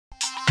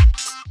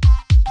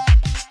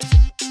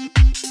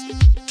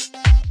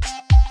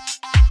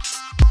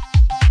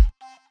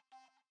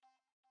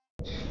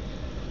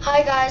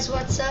Hi guys,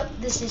 what's up?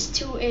 This is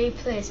 2A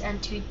Plays and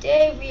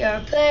today we are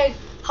playing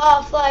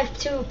Half-Life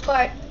 2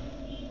 Part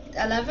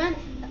 11?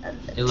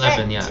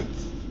 11, yeah.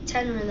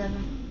 10 or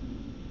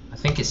 11? I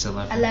think it's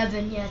 11.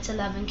 11, yeah, it's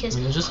 11. Cause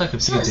it was just like a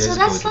few days ago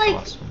that's with the like,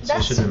 last one,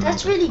 so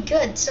that's really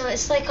good. So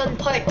it's like on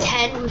Part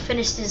 10 we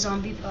finished the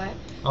zombie part.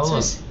 Oh,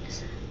 so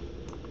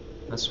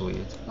that's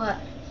weird. What?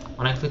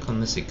 When I click on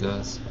this it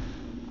goes.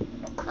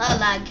 Oh,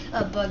 lag.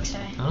 Oh, bug,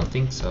 sorry. I don't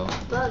think so.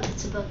 Bug,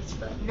 it's a bug, it's a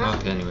bug. No. Oh,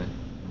 okay, anyway.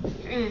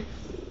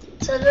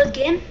 So load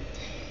game?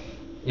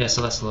 Yeah,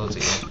 so let's load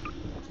it, yeah.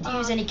 Do you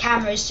use any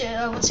cameras?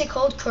 What's it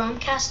called?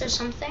 Chromecast or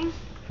something?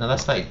 No,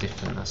 that's like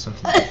different, that's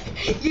something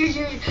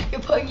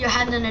you're putting your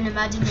hand on an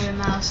imaginary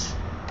mouse.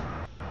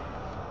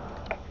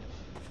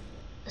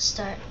 Let's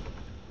start.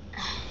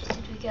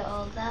 Did we get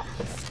all of that?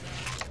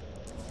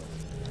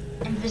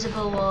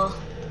 Invisible wall.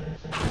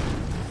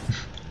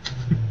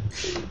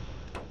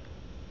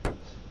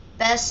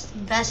 Best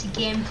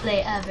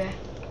gameplay ever.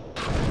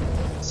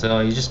 So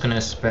you're just gonna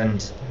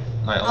spend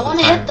like all I want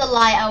the to time. hit the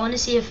light. I want to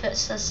see if it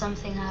says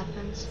something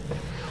happens.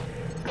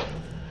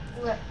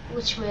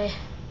 Which way?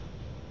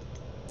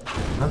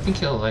 I don't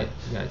think it'll like,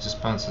 yeah, it just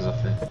bounces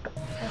off it.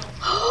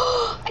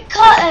 I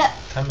caught it!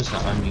 Camera's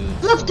not on you.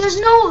 Look, so.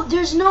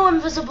 there's no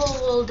invisible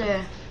wall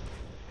there.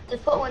 They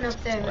put one up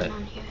there Right. and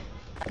on here.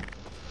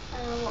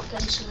 What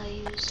gun should I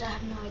use? I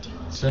have no idea.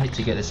 So I need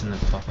to get this in the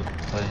proper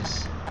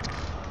place.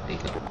 There you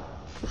go.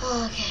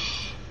 Okay.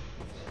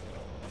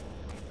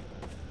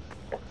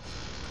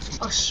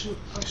 Oh shoot,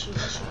 oh shoot,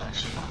 oh shoot, oh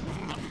shoot.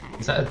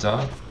 Is that a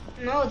dog?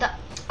 No, a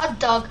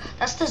dog.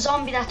 That's the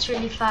zombie that's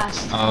really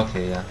fast. Oh,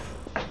 okay, yeah.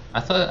 I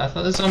thought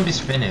the zombie's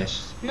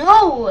finished.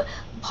 No!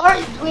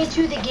 Part way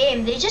through the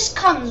game, they just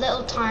come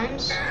little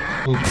times.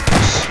 Ooh.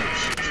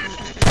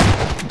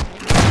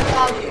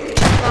 Loud.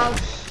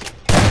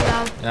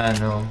 Yeah, I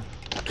know.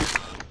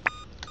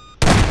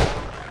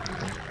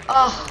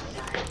 Oh.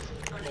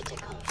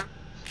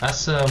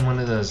 That's one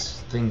of those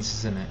things,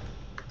 isn't it?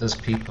 Those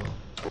people.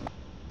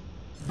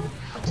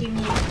 What do you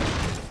mean?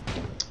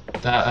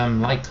 That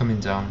light coming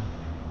down.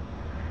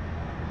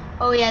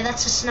 Oh yeah,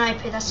 that's a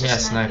sniper. That's a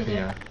sniper. Sniper,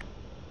 yeah.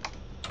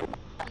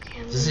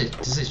 Okay, Does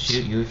it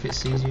shoot you if it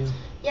sees you?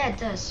 Yeah, it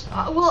does.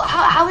 Well,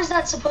 how is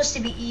that supposed to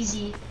be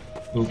easy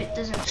Ooh. if it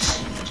doesn't?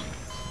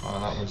 Oh,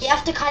 that was. You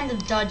have to kind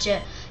of dodge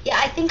it. Yeah,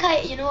 I think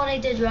you know what I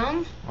did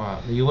wrong?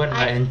 Wow, you went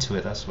right into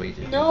it. That's what you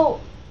did.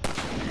 No.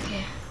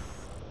 Okay.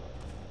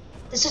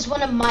 This is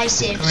one of my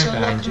saves, so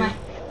look my.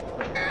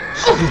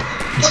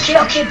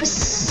 Okay, but.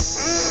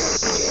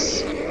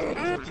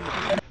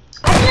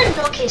 I didn't.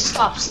 Okay,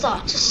 stop.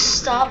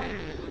 Just stop.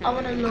 I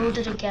want to load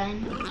it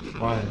again.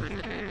 Why?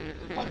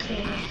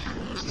 Okay.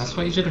 That's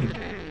what you shouldn't.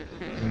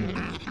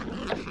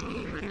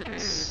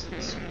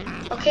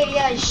 Okay,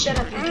 yeah, shut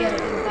up and get it.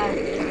 Go back.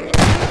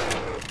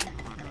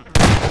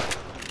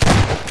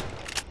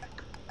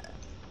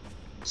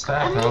 I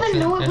don't even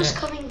know it was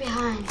coming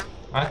behind.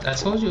 I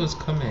told you it was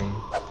coming.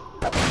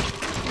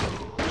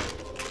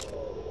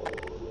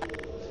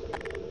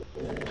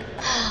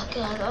 Oh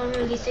god, I don't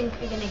really think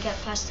we're gonna get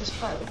past this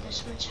part with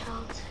this much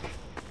health.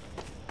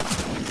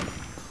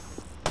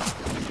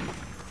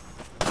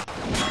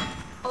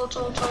 Alt.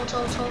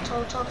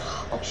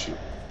 Oh shoot.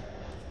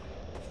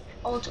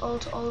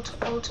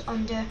 Alt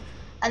under.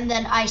 And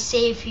then I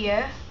save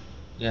here.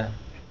 Yeah.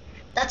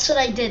 That's what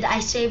I did. I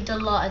saved a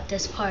lot at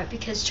this part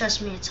because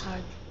trust me, it's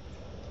hard.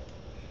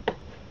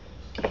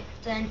 Okay,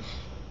 then.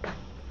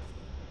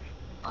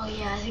 Oh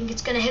yeah, I think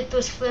it's gonna hit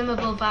those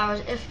flammable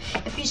barrels.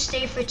 If you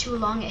stay for too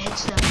long, it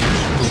hits them.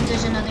 And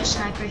there's another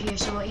sniper here,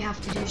 so what you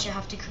have to do is you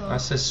have to crawl.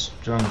 That's a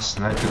strong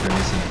sniper gun,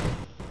 isn't it?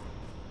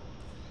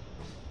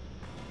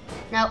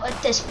 Now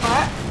at this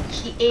part,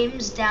 he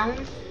aims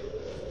down.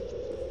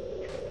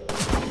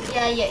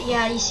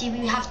 Yeah. You see,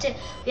 we have to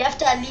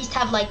at least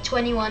have like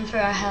 21 for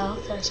our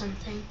health or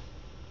something.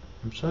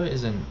 I'm sure it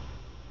isn't.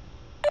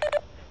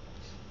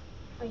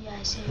 Oh yeah,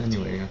 I saved.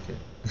 Anyway, okay.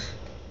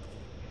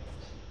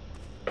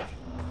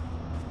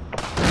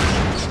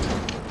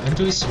 When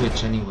do we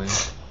switch anyway?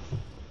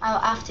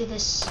 After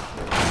this.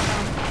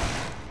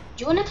 Do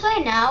you want to play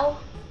now?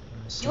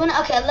 Do you want to?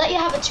 Okay, I'll let you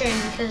have a turn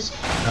because.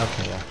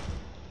 Okay. Yeah.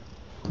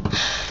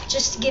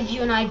 Just to give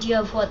you an idea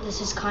of what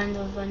this is kind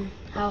of and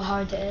how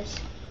hard it is.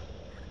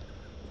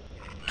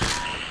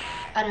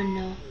 I don't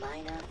know.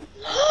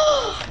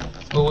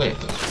 Oh wait.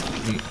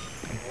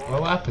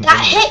 What happened?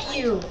 That hit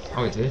you!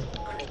 Oh, it did?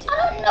 I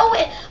don't know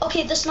it.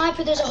 Okay, the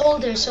sniper, there's a hole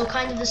there, so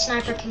kind of the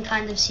sniper can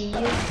kind of see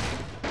you.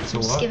 So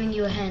I'm just giving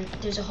you a hint.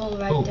 There's a hole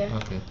right there.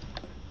 Okay.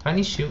 Can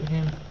you shoot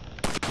him?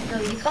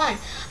 No, you can't.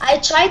 I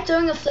tried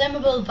throwing a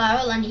flammable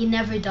barrel and he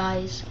never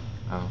dies.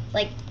 Oh.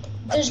 Like,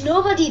 there's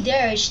nobody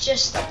there. It's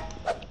just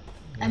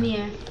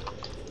Amir.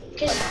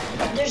 Because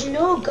there's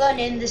no gun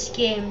in this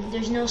game.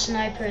 There's no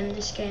sniper in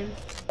this game.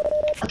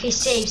 Okay,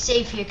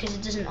 save here because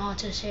it doesn't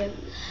auto-save.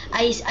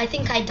 I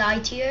think I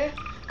died here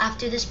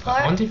after this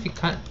part. I wonder if you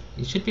can't.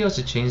 You should be able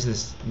to change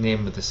this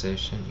name of the save,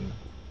 shouldn't you?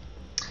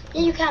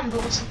 Yeah, you can,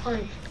 but what's the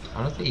point?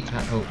 I don't think you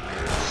can. Oh.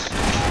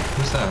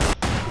 Who's that?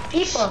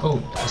 People.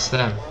 Oh, it's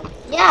them.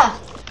 Yeah.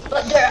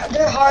 But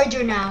they're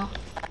harder now.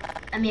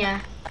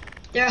 Yeah,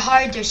 they're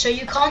harder. So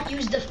you can't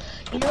use the,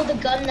 you know, the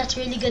gun that's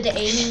really good at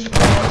aiming. You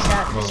can't use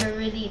that because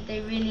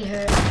they really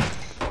hurt.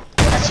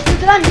 That's a new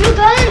gun. New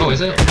gun. Oh,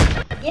 is it?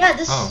 Yeah,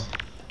 this. Oh.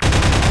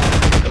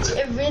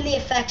 It really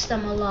affects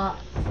them a lot.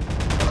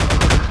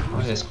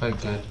 Oh, yeah, it's quite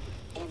good.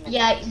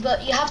 Yeah,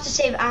 but you have to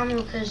save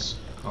ammo because.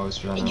 Oh,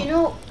 it's really. You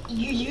know,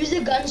 you use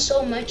the gun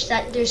so much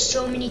that there's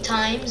so many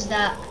times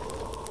that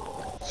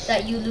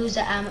you lose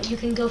the ammo. You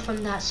can go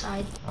from that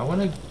side. I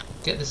want to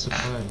get the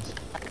supplies.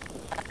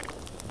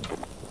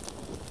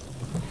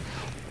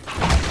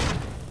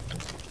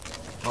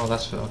 Oh,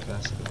 that's for, okay,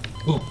 that's good.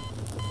 Ooh.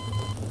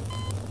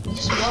 You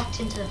just walked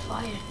into the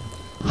fire.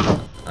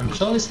 I'm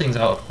sure this thing's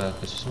out of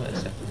focus, just wait a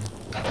second.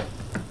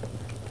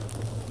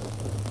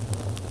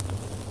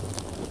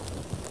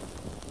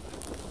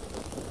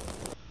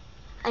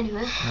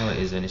 Anyway. No, it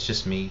isn't, it's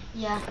just me.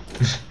 Yeah.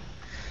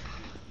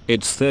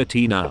 It's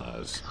 13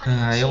 hours.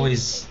 I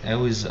always,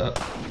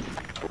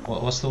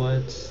 what's the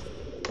words?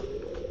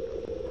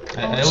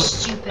 I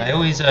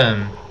always,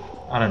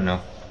 I don't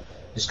know.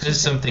 It's because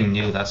it's something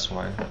new, that's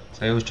why.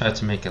 So I always try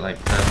to make it like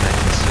perfect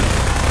and stuff.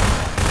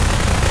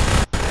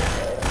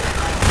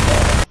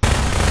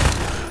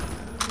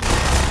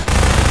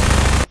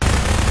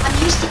 I'm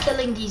used to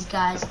killing these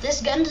guys.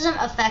 This gun doesn't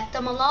affect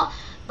them a lot,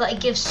 but it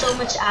gives so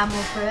much ammo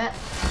for it.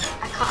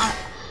 I can't.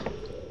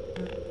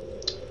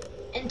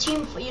 In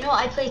you know,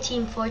 I play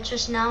Team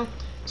Fortress now,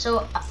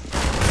 so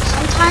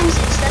sometimes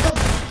instead of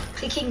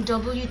clicking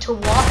W to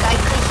walk, I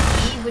click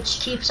E, which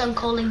keeps on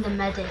calling the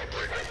medic.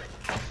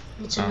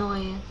 It's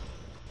annoying.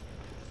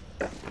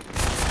 I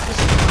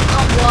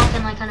can't walk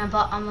and like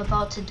I'm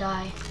about to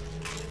die.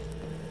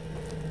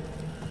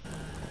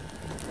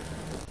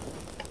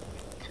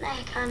 Can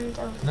I kind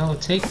of? No,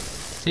 take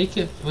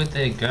it with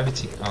the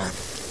gravity.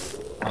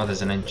 Oh,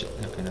 there's an engine.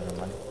 Okay, never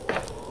mind.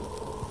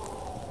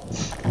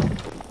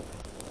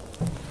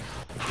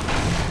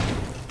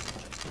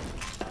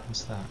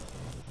 What's that?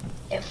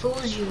 It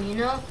fools you, you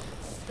know?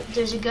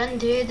 There's a gun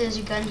there, there's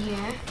a gun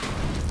here.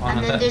 Oh,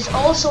 And no, then there's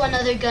also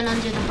another gun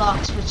under the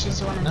box, which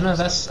is one of No,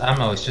 that's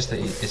ammo, it's just that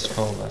it's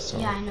full, that's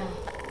all. Yeah, I know.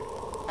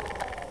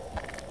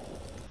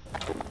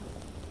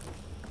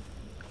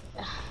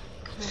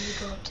 Can only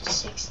go up to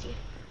 60.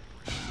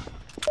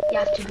 You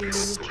have to be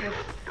really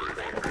careful.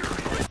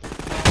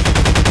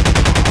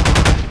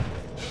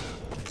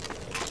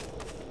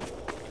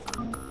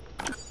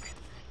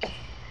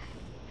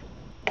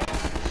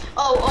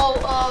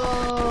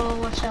 Oh,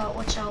 watch out.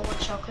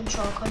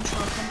 Control.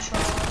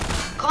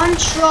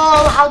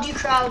 Control, how do you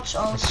crouch?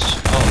 Oh.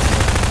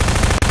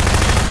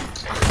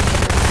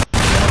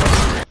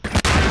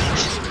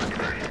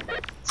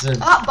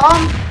 Oh,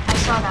 bomb! I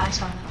saw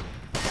that.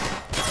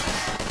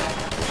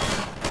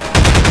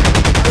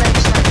 I'll let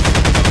you start.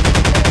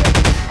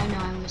 I know,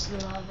 I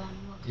wasted a lot of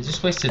ammo. You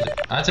just wasted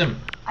Adam.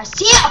 I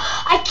see it!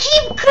 I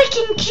keep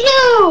clicking Q!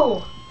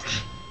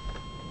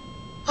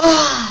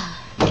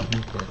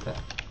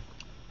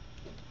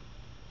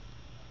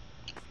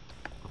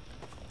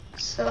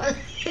 So,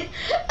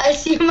 I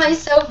see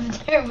myself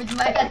there with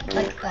my head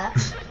like that.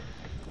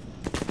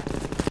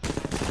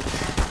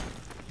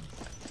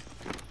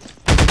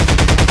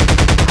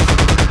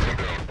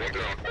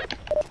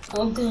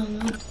 Oh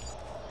god.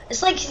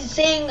 It's like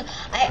saying,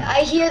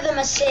 I hear them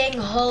as saying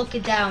Hulk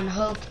down.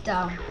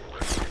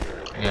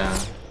 Yeah.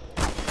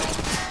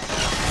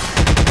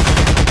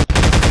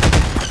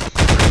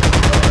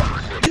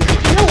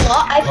 You know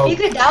what? I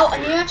figured out,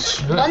 Amir,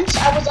 once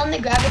I was on the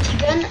gravity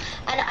gun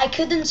and I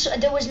couldn't,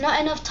 there was not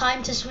enough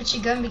time to switch the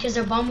gun because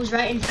their bomb was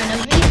right in front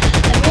of me.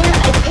 Amir,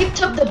 I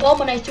picked up the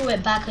bomb and I threw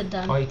it back at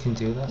them. Oh, you can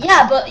do that?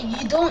 Yeah, but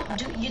you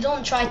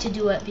don't try to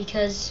do it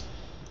because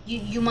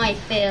you might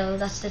fail.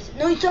 That's the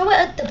no. You throw it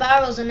at the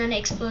barrels and then it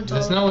explodes.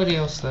 There's nobody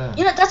else there.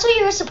 You know that's what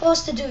you're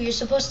supposed to do. You're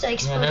supposed to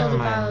explode all the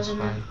mind, barrels and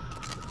then.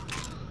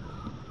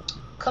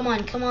 Come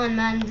on,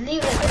 man.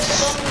 Leave it. There's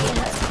so many.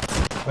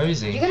 Where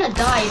is he? You're gonna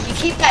die if you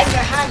keep that in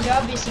your hand. You're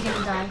obviously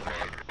gonna die.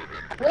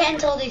 Wait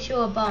until they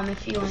throw a bomb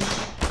if you want.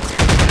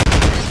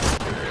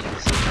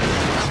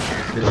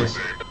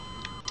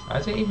 I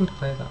didn't even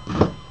play that.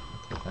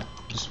 Okay,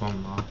 just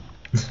one more.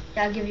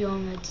 Yeah, I'll give you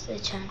one more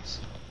chance.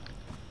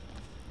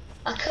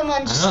 Oh, come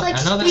on, just I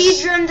know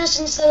speedrun this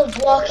instead of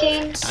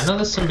walking. I know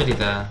there's somebody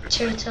there.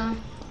 Turtle.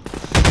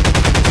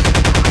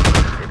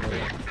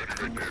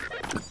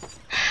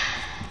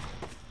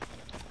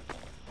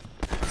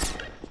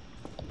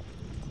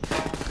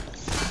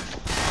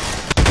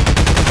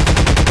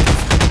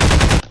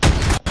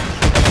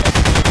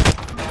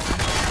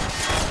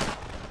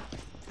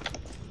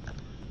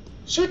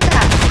 Shoot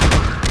that!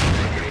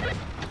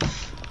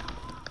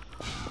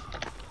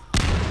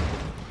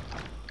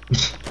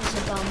 There's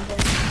a bomb there.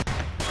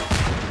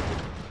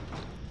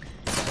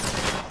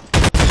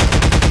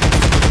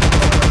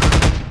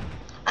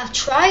 I've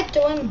tried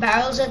throwing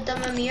barrels at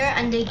them, Amir,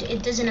 and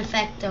it doesn't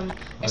affect them.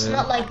 It's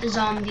not like the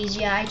zombies.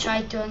 Yeah, I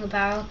tried throwing a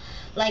barrel,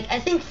 like I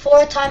think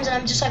 4 times, and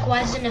I'm just like,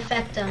 why does it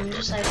affect them? I'm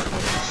just like,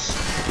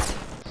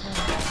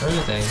 where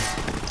are they?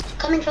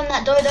 Coming from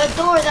that door, that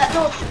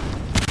door.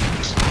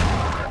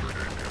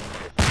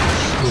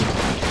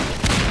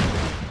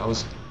 That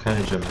was kind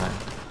of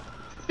dramatic.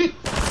 You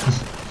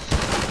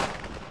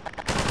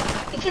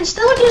can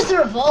still use the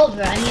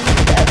revolver. I mean,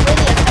 it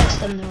really affects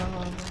them, the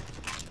revolver.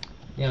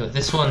 Yeah, but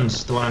this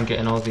one's the one I'm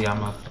getting all the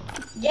ammo for.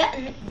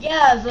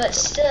 Yeah, but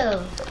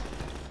still.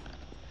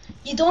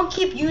 You don't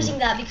keep using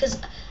that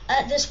because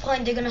at this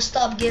point they're gonna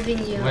stop giving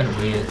you. It went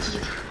weird.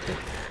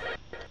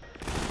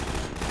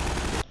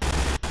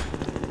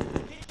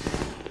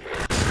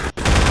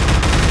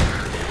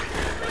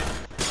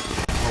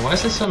 Oh, why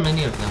is there so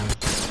many of them?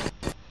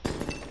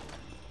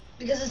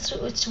 Because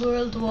it's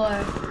World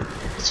War.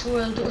 It's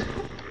World War.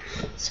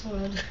 It's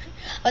World War.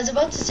 I was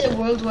about to say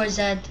World War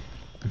Z.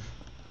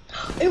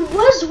 It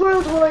was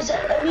World War Z.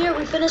 Amir,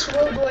 we finished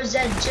World War Z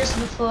just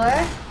before,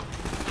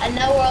 and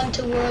now we're on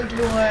to World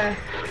War.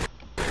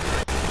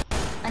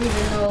 I don't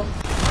even know.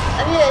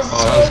 Amir, is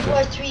this World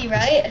War 3,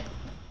 right?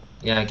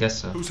 Yeah, I guess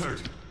so. Who's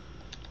hurt?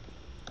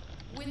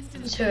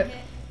 Who's hurt?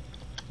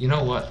 You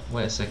know what?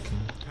 Wait a second.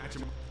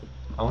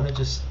 I want to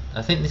just.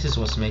 I think this is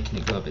what's making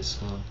it go a bit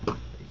slow. There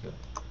you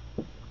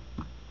go.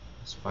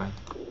 That's fine.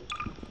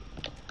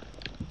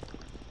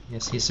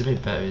 Yes, it's a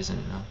bit better, isn't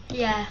it now?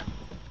 Yeah.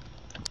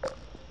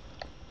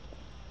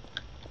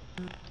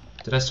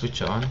 Did I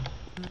switch it on?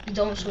 You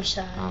don't switch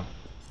that. Oh.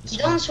 You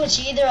don't switch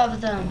either of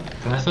them.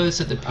 Can I throw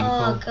this at the people?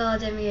 Oh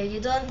god, Amir, you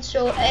don't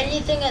throw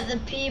anything at the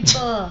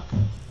people.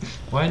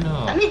 Why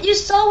not? I mean, you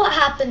saw what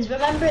happens.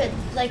 Remember,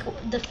 like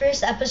the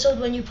first episode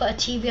when you put a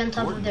TV on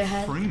top of their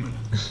head. Freeman.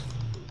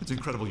 It's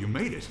incredible you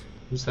made it.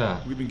 Who's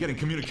that? We've been getting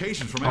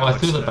communications from Oh, I Alex.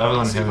 threw the barrel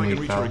on See if him I and can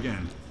he reach her fell.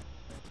 again.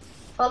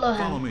 Follow him.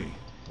 Follow me.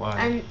 Why?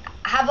 And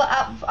have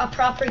a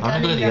proper gun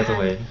I'm gonna in go your the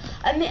other hand. way.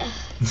 I mean,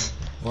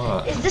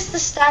 What? is this the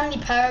Stanley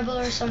Parable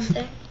or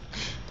something?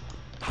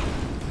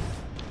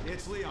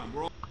 It's Leon.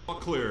 We're all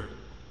clear.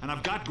 And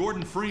I've got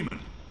Gordon Freeman.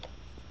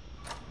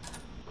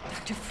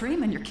 Dr.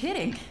 Freeman, you're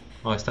kidding.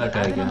 Oh, it's that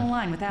guy I've been on the again.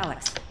 line with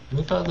Alex.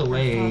 Move out of the Her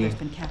way. father's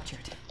been captured.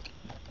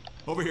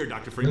 Over here,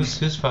 Dr. Freeman.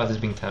 Whose father's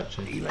been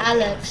captured?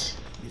 Alex,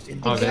 the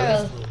Oh,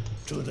 girl.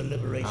 To the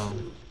liberation. Oh.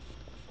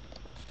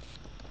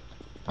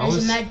 I There's a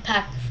was. med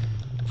pack.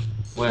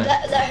 Where?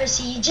 Let her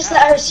see. Just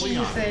let her see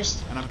you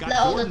first. And I've got Let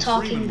all the Gordon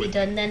talking Freeman be with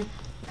done. Then.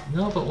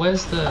 No, but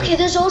where's the? Okay,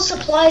 there's all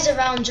supplies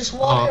around. Just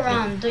walk Oh, okay.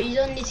 around. You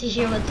don't need to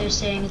hear what they're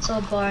saying. It's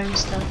all boring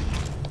stuff.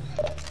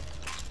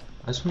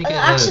 I just want to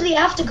get Actually, you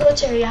have to go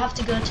to her. You have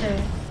to go to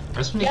her. I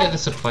just want to yeah. get the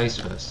supplies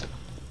first.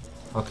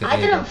 Okay, I there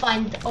you didn't go.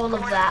 find all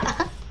of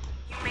that.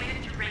 You made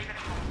it to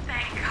Ravenholm,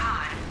 thank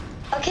God.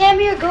 Okay,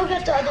 Amir, go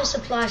get the other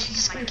supplies. She's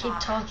just gonna keep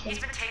talking. He's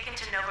been taken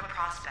to Nova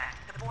Prospect.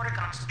 The border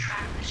guards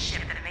tracked the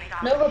ship that made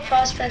off. Nova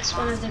Prospect's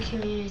one of the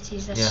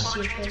communities. That's Yeah. While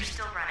the trains stupid. are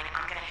still running,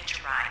 I'm gonna hitch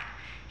a ride.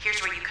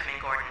 Here's where you come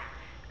in, Gordon.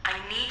 I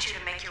need you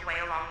to make your way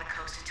along the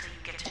coast until you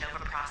get to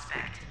Nova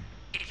Prospect.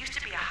 It used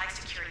to be a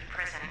high-security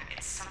prison.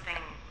 It's something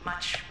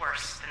much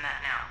worse than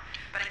that now.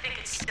 But I think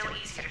it's still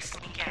easier to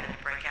sneak in than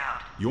to break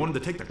out. You wanted to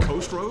take the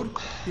coast road?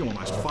 You won't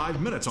last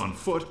 5 minutes on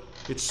foot.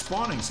 It's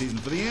spawning season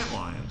for the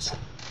antlions.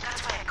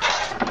 That's why I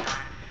called you, Leon.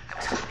 I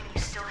was hoping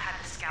you still had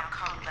the scout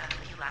car we left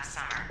with you last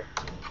summer.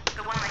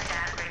 The one my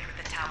dad raided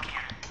with the towel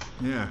can.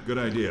 Yeah, good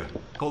idea.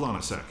 Hold on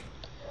a sec.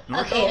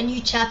 Norco, Okay, a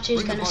new chapter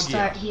is bring the gonna buggy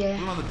start up. here.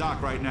 Put it on the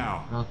dock right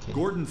now. Okay.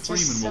 Gordon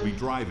Freeman will be some-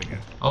 driving it.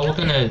 Oh, I'm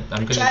gonna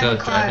Drive go a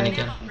car. driving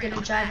again. We're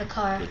gonna drive a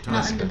car, Good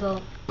not time. in the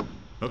boat.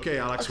 Okay,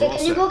 Alex, Okay, we're all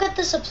can you set. go get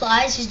the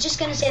supplies? He's just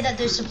gonna say that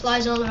there's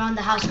supplies all around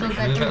the house. Go get Move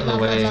them. out of the Blah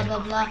blah way. blah blah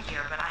blah. Here,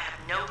 but I have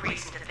no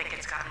reason to think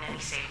it's gotten any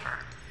safer.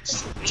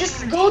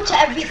 Just go to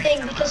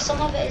everything because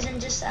some of it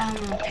isn't just I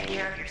don't know. Take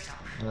care of yourself.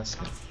 Oh, that's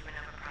I'll good. see you in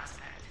Nova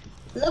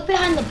Prospect. Look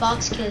behind the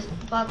boxes.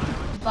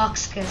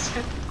 Boxes.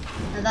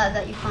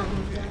 that you can't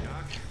move that.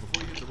 Doc,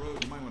 before you hit the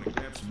road, you might want to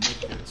grab some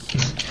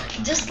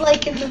medkits. Just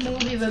like in the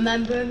movie,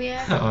 remember, Amir?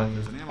 Oh,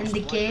 There's an ammo In the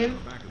supply game?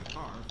 on the back of the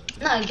car.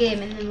 Not a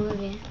game, in the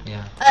movie.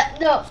 yeah.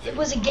 No, it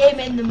was a game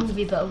in the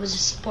movie, but it was a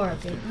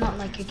sport game, not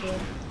like a game.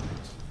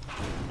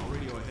 I'll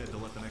radio ahead to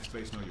let the next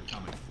base know you're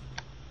coming.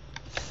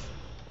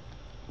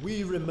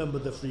 We remember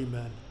the free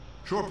man.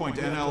 Shore point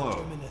to NLO.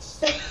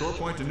 Terminus. Shore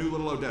point to New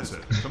Little Odessa.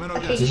 Come in,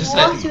 Okay, Odessa. you just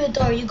walk like- through a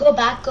door, you go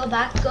back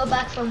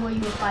from where you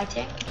were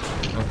fighting.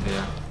 Okay,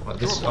 yeah. What,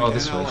 this? Shore Oh, point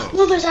this to way. NLO.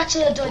 No, there's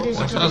actually a door, there's a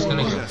That's door. what I was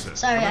gonna there. go. Odessa.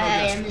 Sorry, Come in,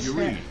 I Odessa. missed You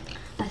it. read.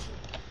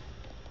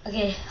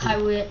 Okay,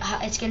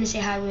 it's gonna say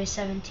Highway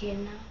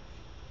 17 now.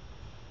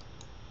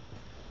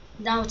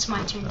 Now it's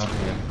my turn to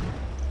Okay.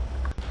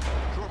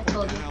 Shore I point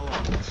told to you.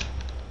 NLO.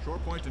 Shore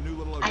point to New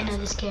Little Odessa. I know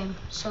this game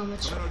so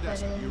much Come in, better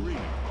Odessa. You than read.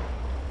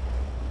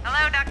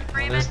 Hello, Dr. Oh,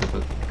 Freeman. there's the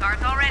book. The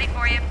car's all ready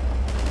for you.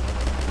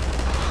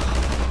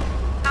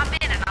 Hop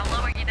in and I'll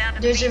lower you down to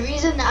the There's a beach.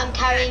 reason that I'm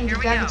carrying the Here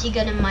we gravity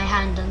gun in my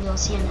hand, and you'll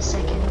see in a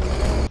second.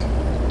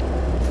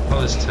 Oh,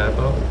 there's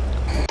turbo.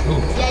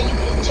 Ooh.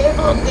 Yeah,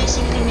 turbo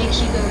basically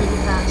makes you go really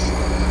fast.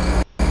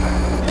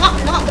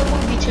 Not the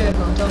movie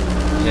Turbo, don't.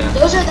 Yeah.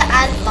 Those are the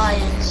ant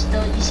lions.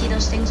 You see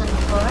those things on the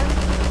floor?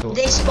 Cool.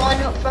 They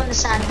spawn up from the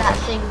sand. That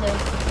thing there.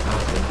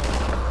 Okay.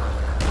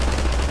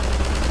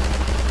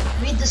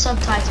 Read the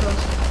subtitles.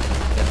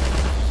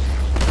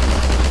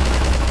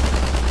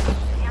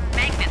 The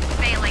embankment's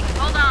failing.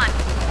 Hold on.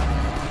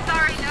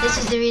 Sorry, no This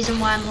is the reason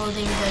why I'm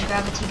holding the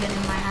gravity gun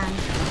in my hand.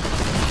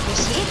 You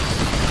see?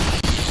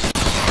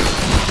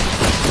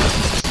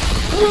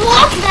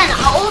 What then?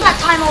 All that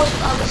time I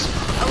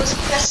was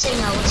pressing.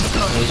 What's it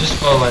called? You just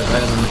fall like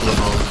right in the middle of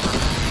the hole.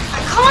 I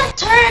can't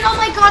turn. Oh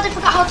my god! I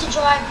forgot how to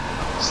drive.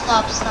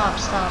 Stop!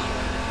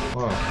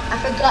 Whoa. I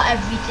forgot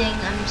everything.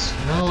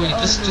 No, you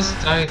just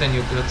die, then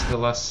you'll go to the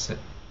last.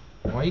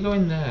 Why are you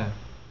going there?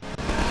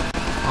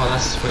 Oh,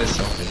 that's where it's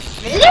stopping.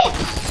 Really?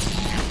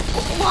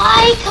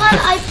 Why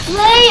can't I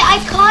play? I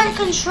can't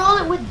control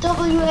it with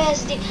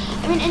WASD.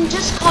 I mean, in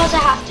Just Cause I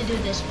have to do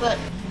this, but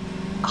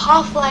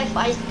Half-Life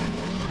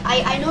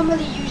I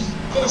normally use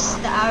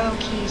the arrow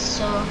keys,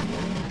 so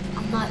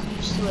I'm not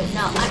used to it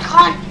now. I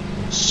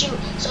can't shoot.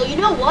 So you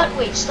know what?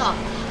 Wait, stop.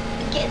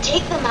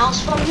 Take the mouse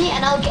from me,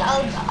 and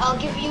I'll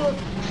give you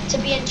to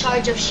be in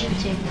charge of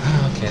shooting.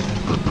 Okay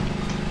then.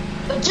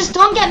 But just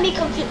don't get me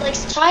confused. Like,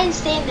 try and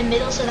stay in the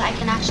middle so that I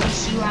can actually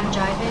see where I'm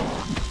driving.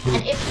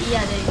 And if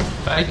there you go.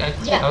 But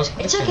Yeah,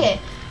 it's okay.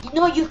 You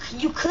know, you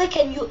click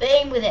and you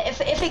aim with it.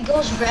 If it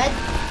goes red,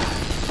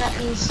 that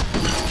means.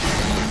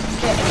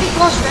 Okay, if it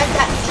goes red,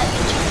 that means that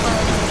you're too far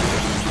away.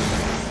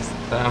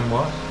 Damn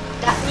what?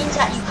 That means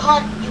that you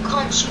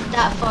can't shoot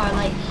that far.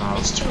 Like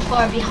it's too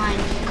far behind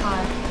the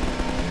car.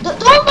 Don't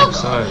look.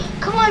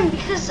 Come on,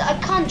 because I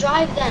can't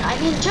drive then. I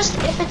mean, just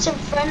if it's in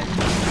front.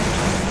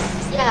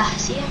 Yeah,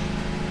 see.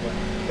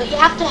 But you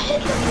have to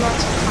hit them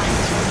lots of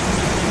times.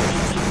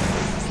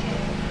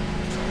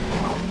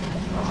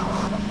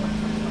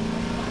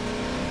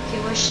 Okay,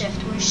 we're shift.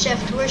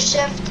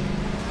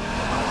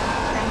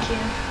 Thank you.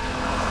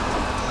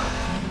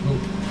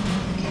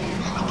 Okay,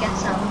 it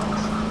gets out.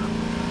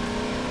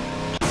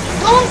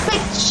 Don't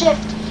click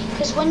shift,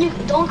 because when you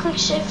don't click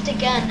shift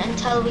again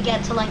until we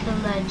get to like a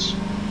ledge.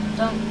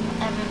 Don't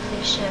ever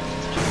click shift.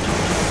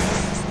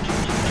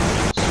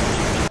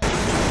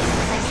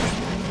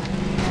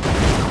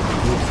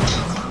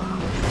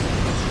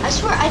 I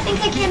swear, I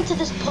think I came to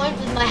this point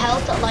with my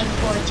health at like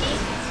 40.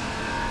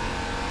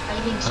 I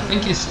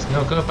think it's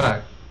no, go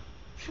back.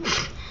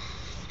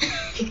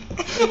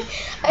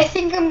 I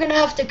think I'm gonna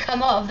have to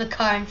come out of the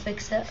car and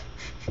fix it.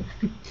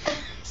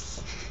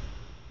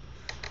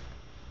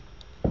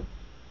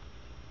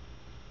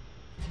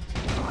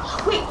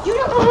 Wait, you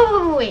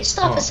know, wait,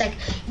 stop a sec.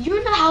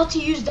 You know how to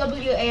use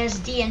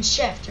WASD and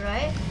shift,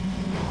 right?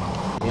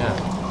 Yeah.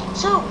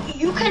 So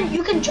you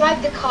can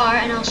drive the car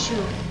and I'll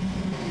shoot.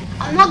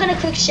 I'm not gonna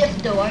click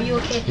shift though. Are you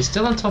okay? You're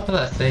still on top of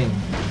that thing.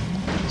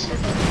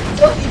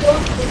 You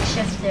don't click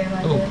shift there,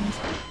 by the way.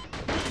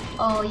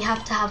 Oh, you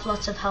have to have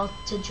lots of health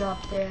to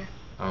drop there.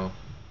 Oh.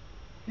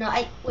 No,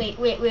 wait.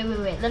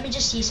 Let me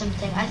just see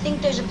something. I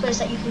think there's a place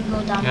that you can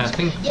go down. Yeah, I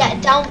think. Yeah,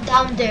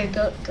 down there.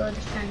 Go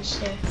the French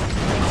there.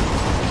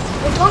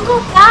 But don't go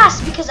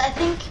fast because I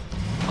think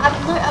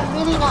I'm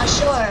really not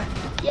sure.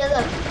 Yeah,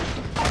 look.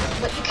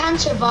 But you can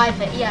survive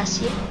it. Yeah,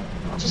 see?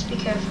 Just be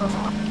careful.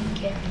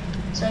 Okay.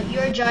 So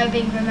you're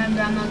driving.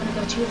 Remember, I'm not gonna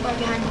go too far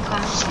behind the car.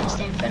 I'm just gonna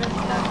stay in front of the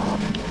car.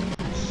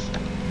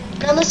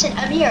 Now listen,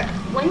 Amir.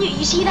 When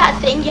you see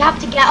that thing, you have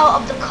to get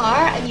out of the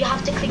car and you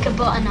have to click a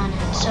button on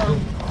it. So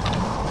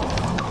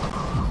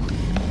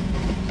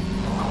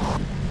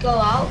go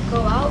out,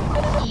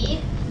 E,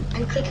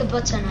 and click a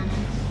button on it.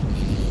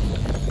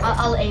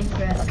 I'll aim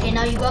for it. Okay,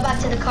 now you go back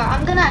to the car.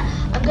 I'm gonna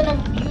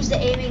use the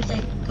aiming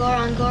thing. Go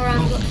around.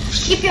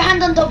 Keep your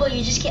hand on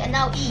W. Just get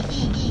now E.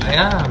 I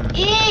am.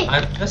 E.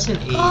 I'm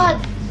pressing E. God,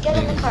 get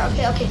in the car.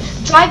 Okay.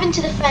 Drive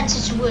into the fence.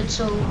 It's wood,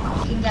 so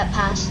you can get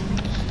past.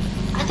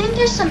 I think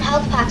there's some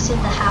health packs in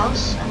the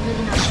house. I'm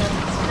really not sure.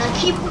 Now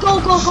keep go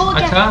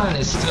again. I can't.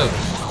 It's stuck.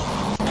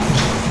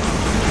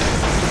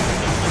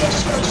 Okay,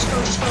 just go.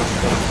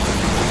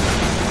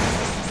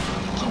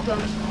 Keep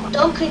going.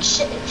 Don't click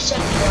shift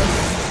though.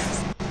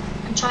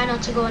 And try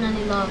not to go in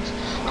any logs.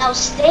 Now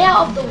stay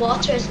out of the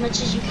water as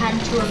much as you can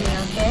too, Amir,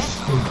 okay?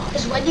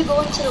 Because when you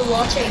go into the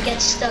water, it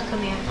gets stuck,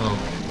 Amir. Oh.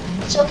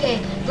 It's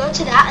okay. Go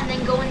to that and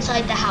then go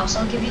inside the house.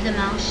 I'll give you the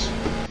mouse.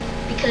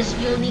 Because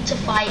you'll need to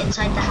fight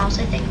inside the house,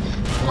 I think.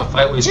 I'll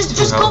fight with just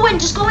go in.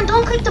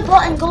 Don't click the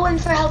button. Go in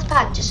for a health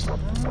pack. Just run.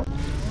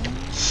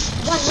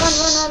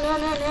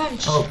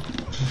 Oh.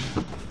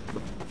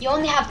 You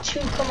only have 2.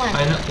 Come on.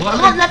 I know. You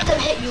can't let them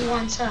hit you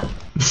once up.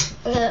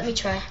 Okay, let me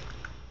try.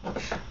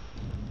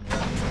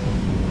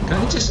 Can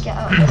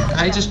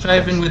I just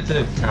drive in with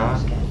the car?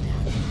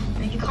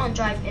 No, you can't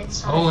drive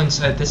inside. Oh,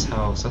 inside this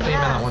house. I thought you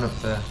meant that one up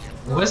there.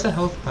 Where's the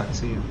health pack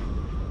to you?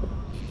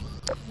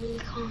 We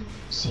can't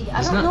see.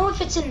 I don't know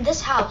if it's in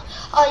this house.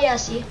 Oh yeah,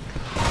 see.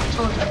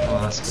 Told you. Oh,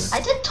 that's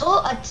good.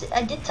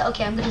 I did.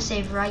 Okay, I'm gonna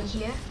save right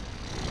here.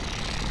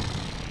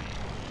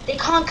 They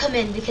can't come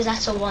in because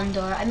that's a 1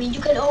 door. I mean, you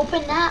can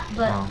open that,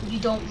 but you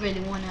don't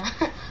really wanna.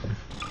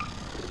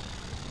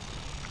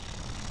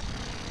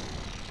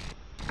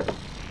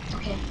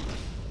 Okay,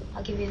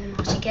 I'll give you the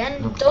mouse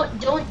again. Okay.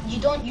 You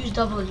don't use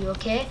W,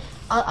 okay?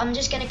 I'm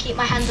just gonna keep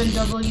my hand on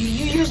W.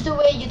 You use the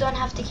way. You don't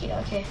have to keep.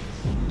 Okay.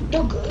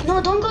 No,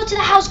 don't go to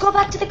the house. Go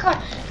back to the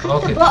car.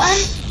 Click the button.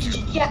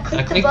 Yeah,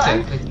 click the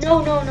button.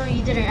 No,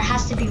 you didn't. It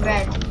has to be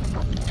red.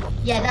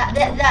 Yeah,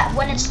 that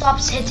when it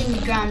stops hitting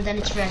the ground, then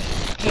it's red.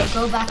 Okay,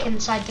 go back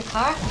inside the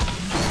car.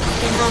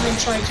 Okay, now I'm in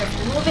charge of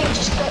it. Moving,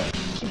 just go,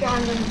 keep your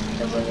hand on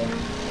the wheel.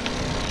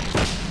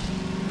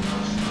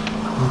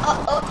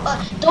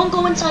 Don't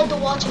go inside the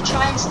water.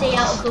 Try and stay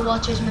out of the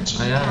water as much as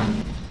you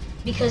can,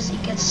 because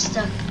it gets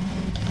stuck.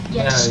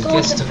 Yeah, just go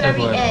to the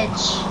very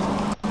edge.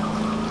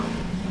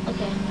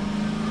 Okay.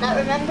 Now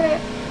remember.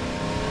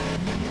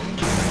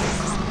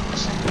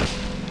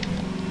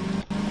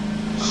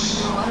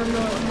 I don't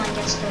know, it might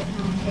get stuck.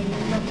 Okay,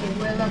 you're lucky,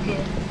 we're lucky.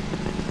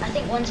 I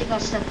think once it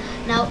got stuck.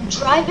 Now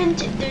drive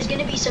into, there's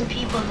gonna be some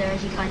people there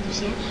as you kind of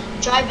see it.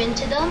 Drive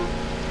into them.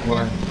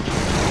 Why?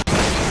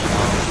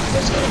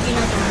 There's gonna be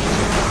nothing.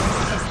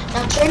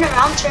 Okay.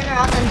 Now turn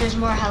around, and there's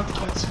more health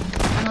kits.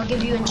 And I'll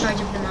give you in charge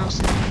of the mouse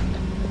now.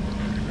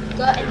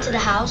 Go into the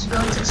house, go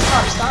into the,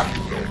 stop.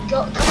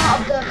 Go, come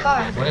out of the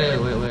car. Wait.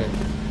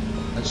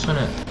 I just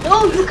wanna...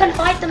 No, you can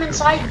fight them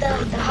inside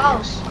the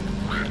house.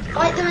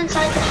 Fight them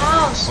inside the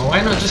house. Well,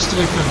 why not just do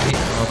it from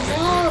people? Okay.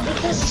 No,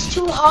 because it's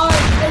too hard.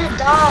 You're gonna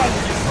die.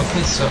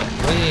 Okay, so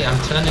wait, I'm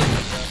turning.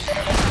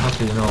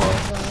 Okay, you know what?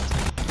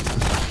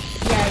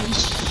 Yeah, you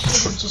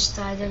should have just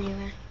died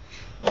anyway.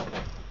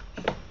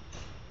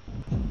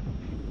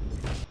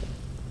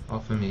 Oh,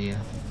 for me, yeah.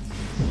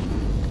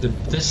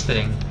 This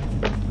thing.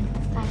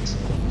 Thanks.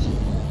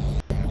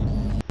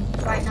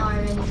 Right now, I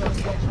really don't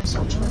care if I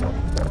switch over.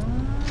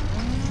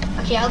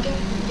 Okay, I'll give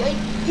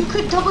you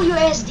could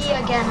WSD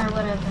again or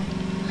whatever.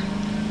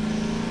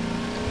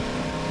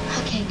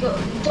 Okay, go.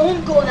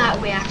 Don't go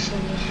that way.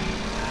 Actually,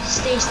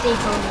 stay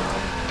going.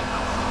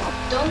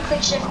 Don't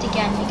click shift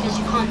again because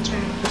you can't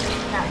turn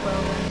that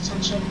well when it's on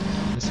shift.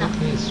 It's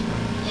okay, it's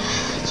fine.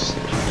 Yeah, just.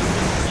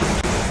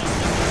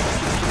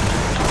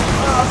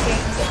 Oh, okay.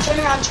 Turn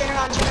around.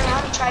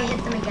 Try hit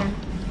them again.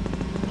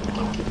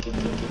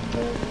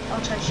 Good.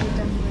 I'll try to shoot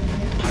them right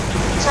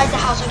there. Inside the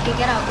house. Okay,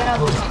 get out.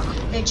 Oh.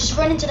 There, just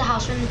run into the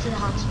house.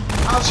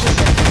 I'll shoot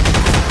them.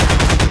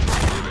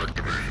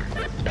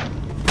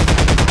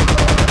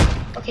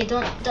 Okay,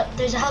 don't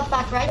there's a health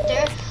pack right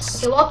there.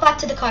 Okay, walk back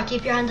to the car.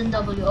 Keep your hand on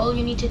W. All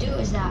you need to do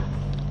is that.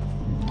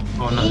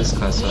 Oh, not this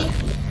car, sorry.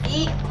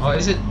 Oh,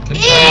 is it? Can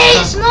you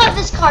It's not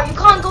this car. You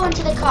can't go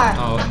into the car.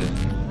 Oh, okay.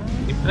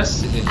 You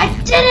pressed it. I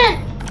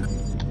didn't.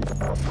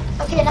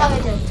 Okay, now I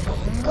did.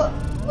 Go.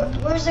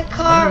 Where's the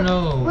car? I don't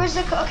know. Where's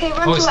the car? Okay,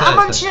 run to it. I'm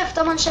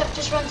on shift.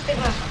 Just run to the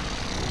car.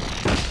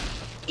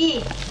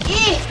 E.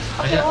 Okay,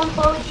 Yeah. one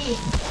forward E.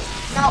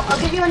 Now I'll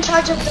give you in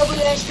charge of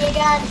WSD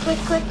again. Click.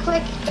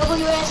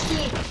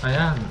 WSD. I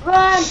am.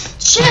 Run.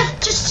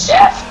 Shift. Just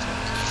shift.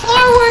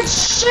 Forward.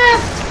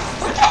 Shift.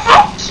 What the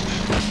heck?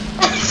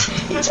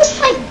 It just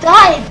like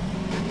died.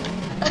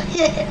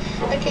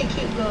 Okay,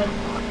 keep going.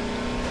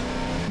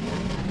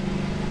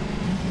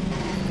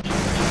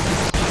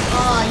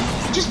 Oh,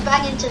 you just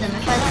bang into them.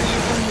 If I don't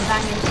hit them, you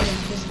bang into them.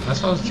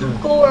 That's what I was doing. You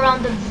go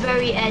around the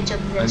very edge of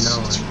this. I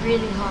know. It's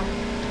really hard.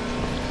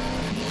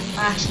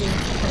 Actually,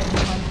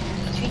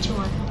 3, 2,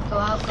 1. Go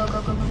out. Go.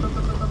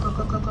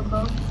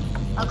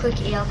 I'll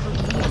click E.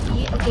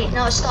 Okay,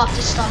 now stop.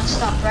 Just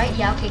stop. Right?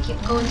 Yeah. Okay.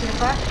 Keep going to the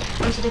car.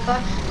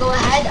 Go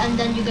ahead, and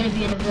then you're gonna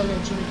be in a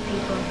village with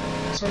people.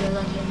 So you're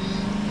lucky.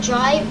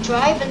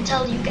 Drive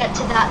until you get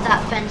to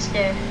that fence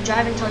there.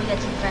 Drive until you get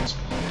to the fence.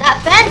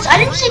 That fence! I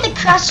didn't see the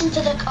crash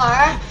into the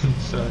car.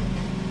 Sorry.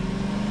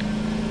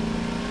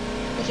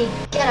 Okay,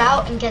 get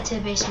out and get to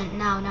the basement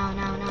now.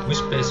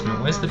 Which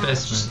basement? Where's the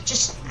basement?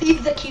 Just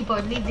leave the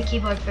keyboard. Leave the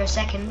keyboard for a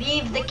second.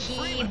 Leave the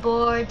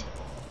keyboard.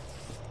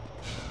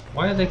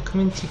 Why are they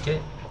coming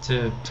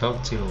to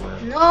talk to you or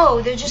whatever?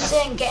 No, they're just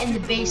saying get in the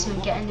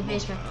basement.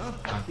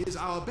 Is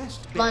our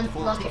best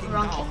Rocket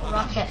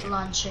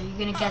launcher. You're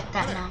gonna get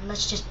that now.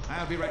 Let's just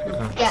I'll be right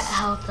back. get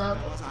health up.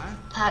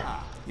 Pack.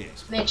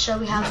 Yes. Make sure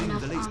we have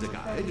enough The laser for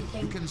guide,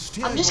 everything. you can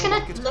steer I'm just your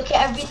gonna rocket look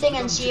at everything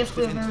and see if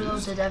we've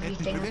reloaded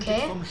everything,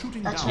 okay?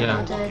 That's Yeah.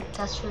 reloaded,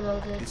 that's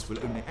reloaded. This will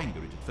only anger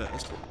it at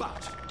first,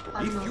 but I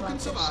don't if know you about can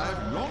this.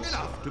 survive long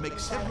enough to make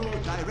several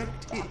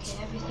direct hits,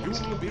 Okay, you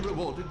everything's will good. be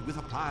rewarded with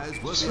a prize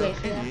Just worthy wait of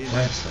for that. any.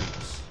 Where's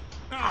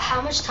that?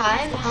 How much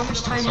time? So I have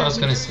was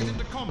we- gonna see.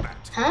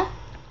 Huh?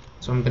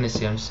 So I'm gonna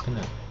see. I'm just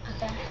gonna.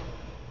 Okay.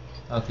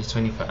 Okay,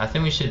 25. I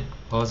think we should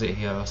pause it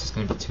here, or else it's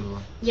gonna be too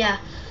long. Yeah.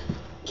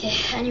 Okay,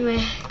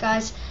 anyway,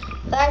 guys,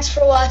 thanks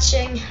for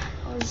watching. It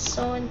was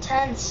so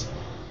intense.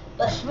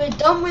 But we're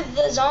done with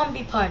the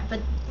zombie part, but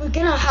we're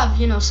gonna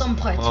have, some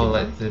parts Oh, with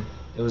like them.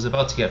 it was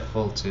about to get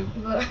full too.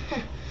 But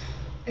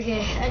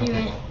okay,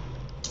 anyway,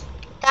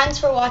 thanks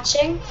for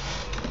watching,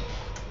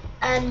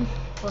 and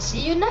we'll see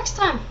you next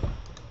time.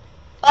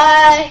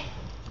 Bye.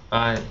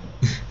 Bye.